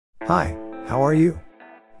Hi, how are you?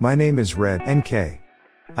 My name is Red NK.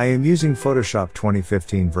 I am using Photoshop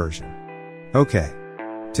 2015 version. Okay.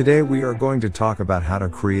 Today we are going to talk about how to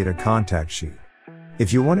create a contact sheet.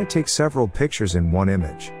 If you want to take several pictures in one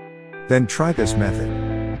image, then try this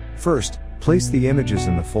method. First, place the images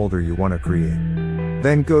in the folder you want to create.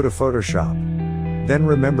 Then go to Photoshop. Then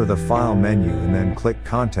remember the File menu and then click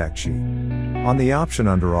Contact Sheet on the option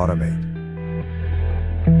under Automate.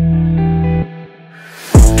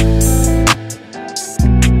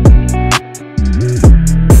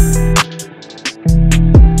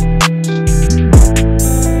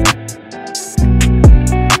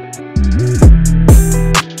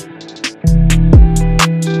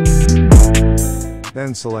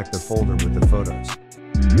 Then select the folder with the photos.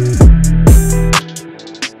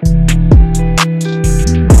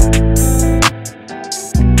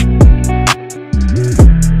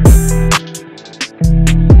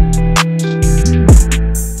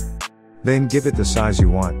 Then give it the size you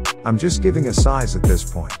want. I'm just giving a size at this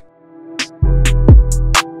point.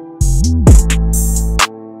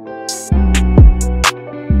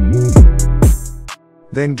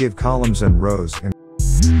 Then give columns and rows and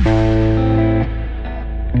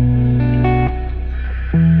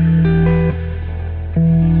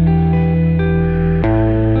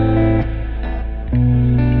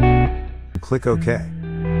click OK.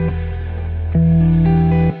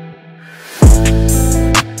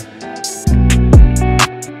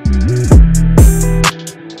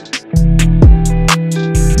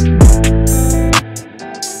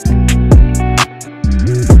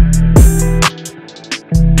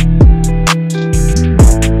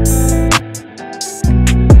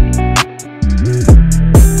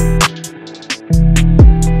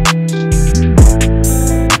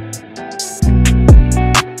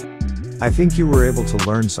 I think you were able to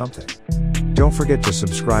learn something. Don't forget to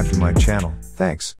subscribe to my channel. Thanks.